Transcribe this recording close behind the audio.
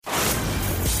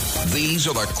These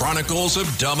are the Chronicles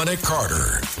of Dominic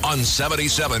Carter on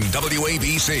 77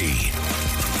 WABC.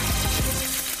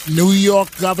 New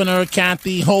York Governor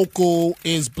Kathy Hochul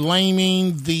is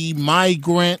blaming the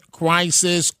migrant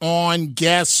crisis on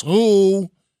guess who?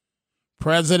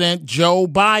 President Joe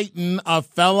Biden, a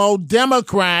fellow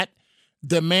Democrat,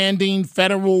 demanding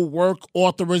federal work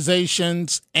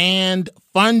authorizations and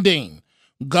funding.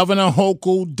 Governor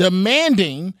Hochul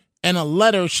demanding in a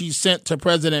letter she sent to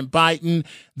President Biden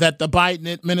that the Biden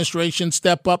administration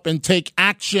step up and take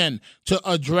action to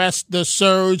address the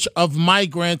surge of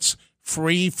migrants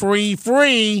free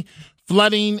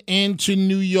flooding into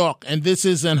New York. And this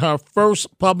is in her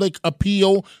first public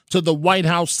appeal to the White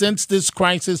House since this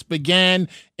crisis began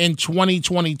in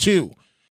 2022.